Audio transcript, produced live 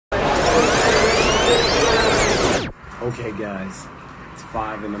Okay, guys, it's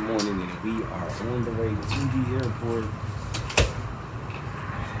 5 in the morning and we are on the way to Sundial Airport.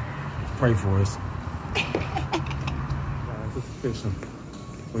 Pray for us. Guys, it's official.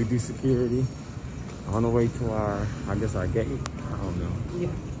 We do security on the way to our gate. I don't know. Yeah.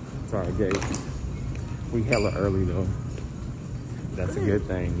 It's our gate. We hella early though. That's a good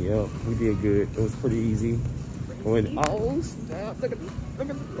thing. Yep, we did good. It was pretty easy. Oh snap! Look at the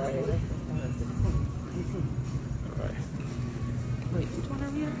thing. All right. Wait, which one are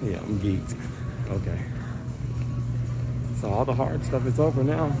we at? Yeah, I'm geeked. Okay. So all the hard stuff is over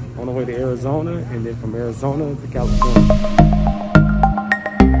now. On the way to Arizona, and then from Arizona to California.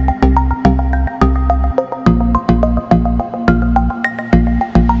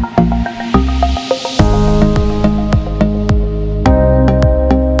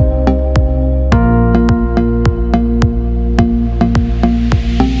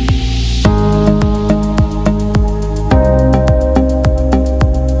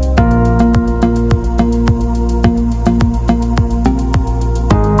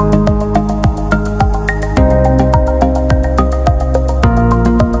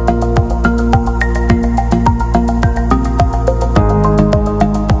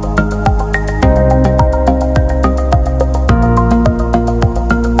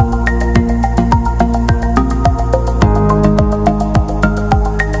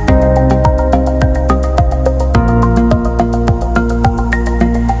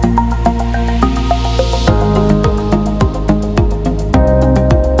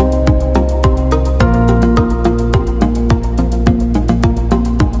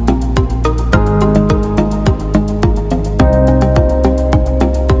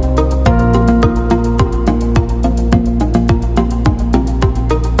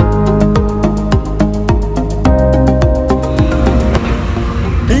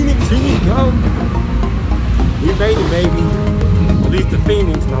 We made it, baby. At least to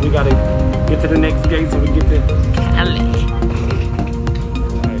Phoenix. Now we gotta get to the next gate so we can get to Cali.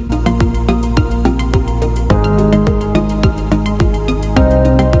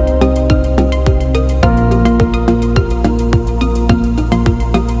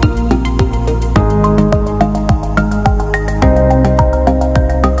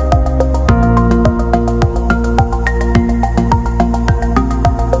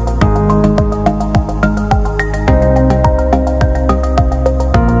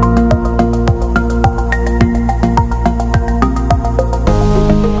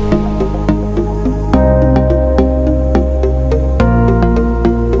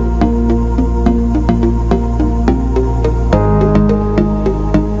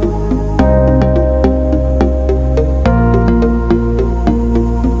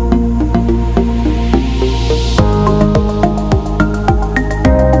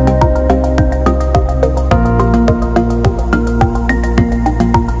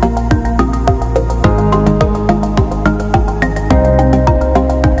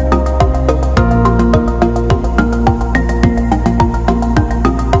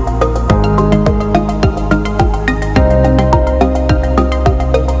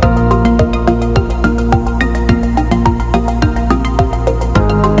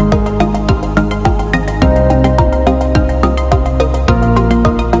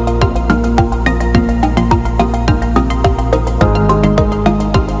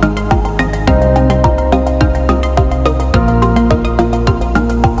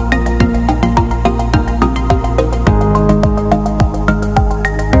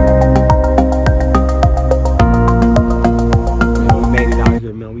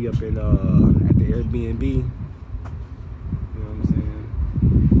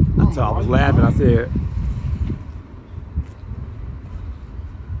 So I was laughing. I said,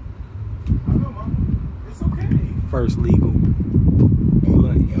 I know, Mama. It's okay. First legal. You know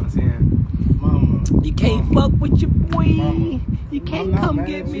what I'm saying? Mama. You can't fuck with your boy. Mama. You can't I'm not come mad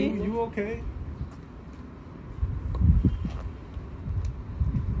get at me. You okay?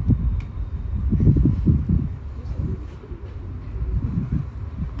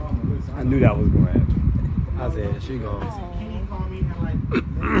 Mama, listen, I knew that was going to happen. I said, she goes. Kenny called me at like the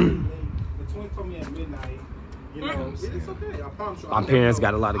twin told me at midnight. You know, it's okay. I promise you. My parents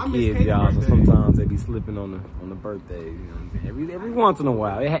got a lot of kids, y'all, so sometimes they be slipping on the birthdays. You know what I'm saying? Every once in a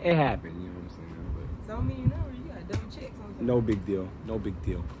while, it happens. You know what I'm saying? But So I mean, you know, you gotta double check sometimes. no big deal. No big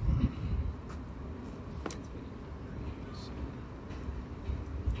deal.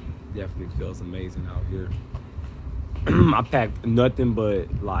 Definitely feels amazing out here. I packed nothing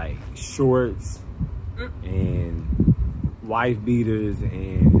but like shorts and wife beaters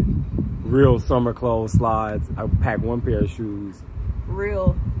and real summer clothes, slides. I packed one pair of shoes.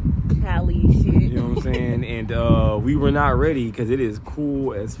 Real Cali shit. You know what I'm saying? And we were not ready because it is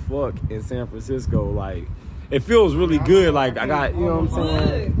cool as fuck in San Francisco. Like, it feels really good. Like, I got, you know what I'm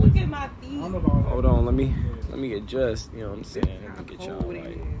saying? Look at my feet. Hold on, let me adjust, you know what I'm saying? Let me get y'all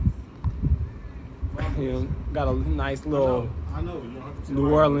right. You know, got a nice little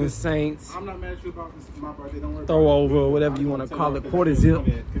New Orleans Saints I'm not mad at you about this, my birthday. Don't worry. throw over, or whatever you want to call it, quarter zip.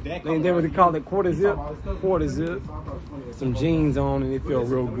 They would call it quarter zip. Quarter zip. Some jeans on and it feel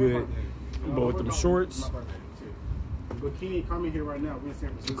real good. But with them shorts. But Kenny, coming here right now. We're in San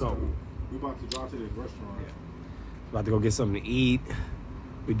Francisco. We're about to drive to this restaurant. About to go get something to eat.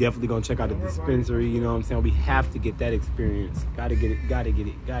 We definitely gonna check out the dispensary, you know what I'm saying? We have to get that experience. Gotta get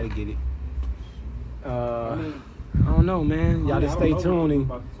it. I don't know, man. Y'all just stay tuned and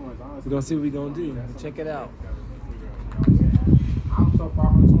we're gonna see what we're gonna do. Check it out. I'm so far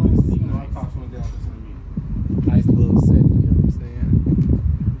from twins, even though I talk twins down to me. Nice little set, you know what I'm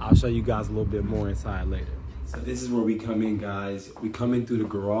saying? I'll show you guys a little bit more inside later. So this is where we come in, guys. We come in through the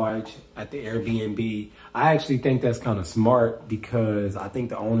garage at the Airbnb. I actually think that's kind of smart because I think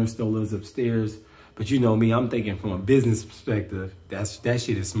the owner still lives upstairs. But you know me, I'm thinking from a business perspective, that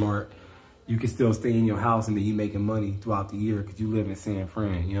shit is smart. You can still stay in your house and then you making money throughout the year because you live in San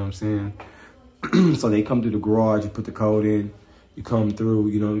Fran, you know what I'm saying? So they come through the garage, you put the code in, you come through,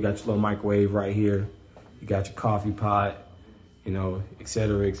 you know, you got your little microwave right here. You got your coffee pot, you know, et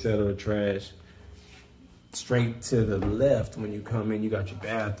cetera, trash. Straight to the left when you come in, you got your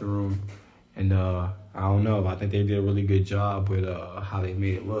bathroom. And I don't know, I think they did a really good job with how they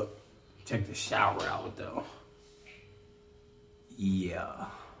made it look. Check the shower out though. Yeah.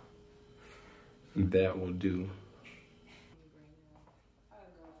 That will do.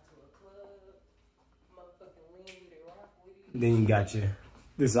 Then you got your,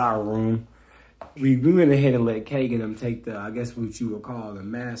 this is our room. We went ahead and let Kay and them take the, I guess what you would call the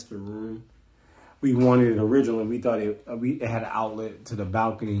master room. We wanted it originally. We thought it had an outlet to the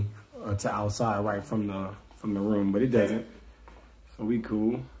balcony or to outside right from the room, but it doesn't. So we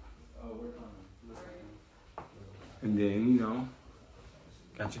cool. And then, you know,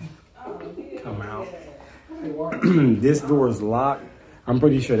 got you come out. This door is locked. I'm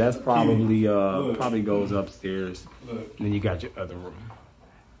pretty sure that's probably probably goes upstairs. And then you got your other room.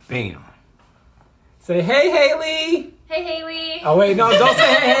 Bam. Say hey, Haley. Hey, Haley. Oh wait, no, don't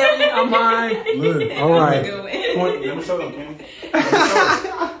say hey, Haley. I'm mine. Look, all right. Let me show them, Kenny.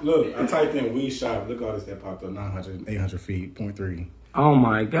 Look, I typed in weed shop. Look at all this that popped up. 900, 800 feet, 0.3. Oh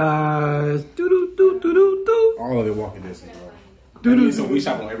my gosh. Do. All of it walking distance, bro. There's a weed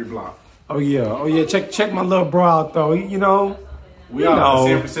shop on every block. Oh yeah. Check my little bro out though. You know. We out in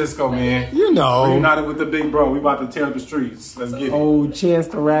San Francisco, man. You know. We're united with the big bro. We about to tear up the streets. Let's get it. Oh, Chance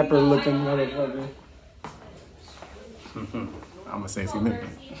the Rapper looking motherfucker. I'm gonna say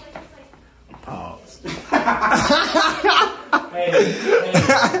significant. Pause. Hey,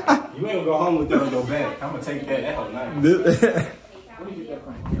 you ain't gonna go home with that and go back. I'm gonna take that. That whole night. Where did you get that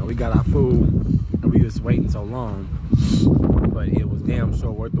from? Yeah, we got our food, and we just waiting so long, but it was damn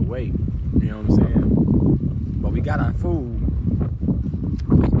sure worth the wait. You know what I'm saying? But we got our food.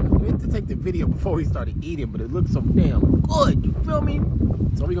 We had to take the video before we started eating, but it looked so damn good. You feel me?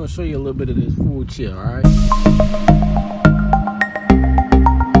 So we're gonna show you a little bit of this food chill. All right.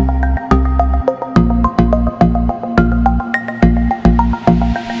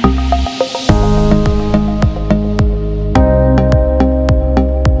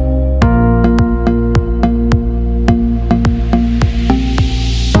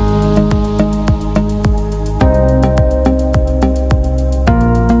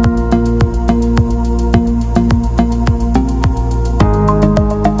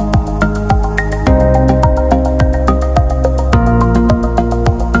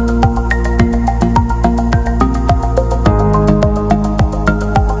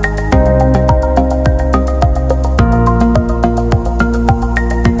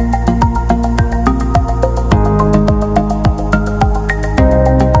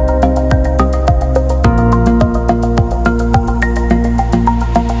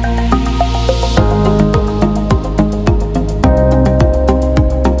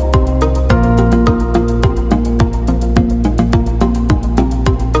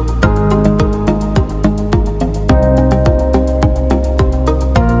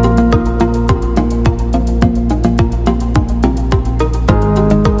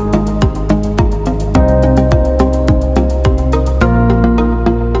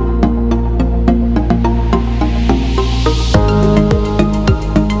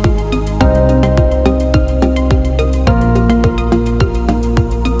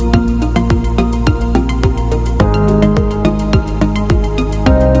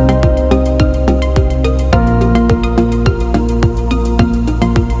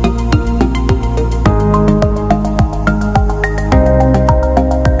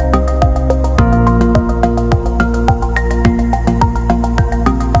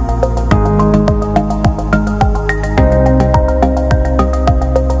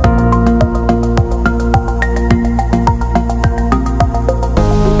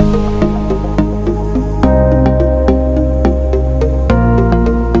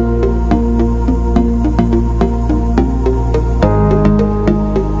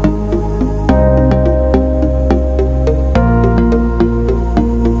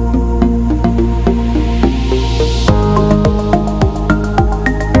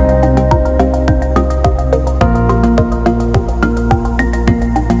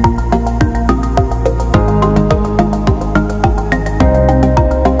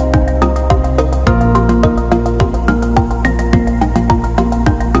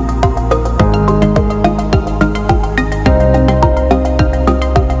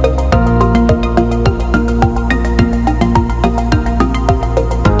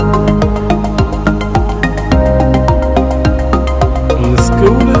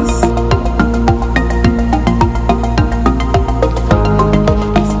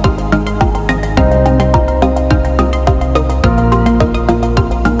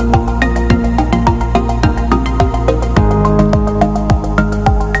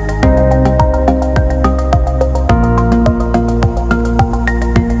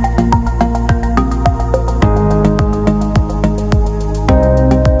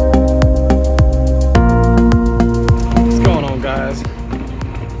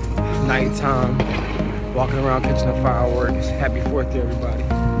 nighttime, walking around catching the fireworks. Happy 4th to everybody.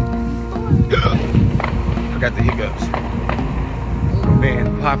 I got the hiccups.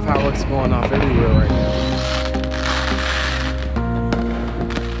 Man, fireworks going off everywhere right now.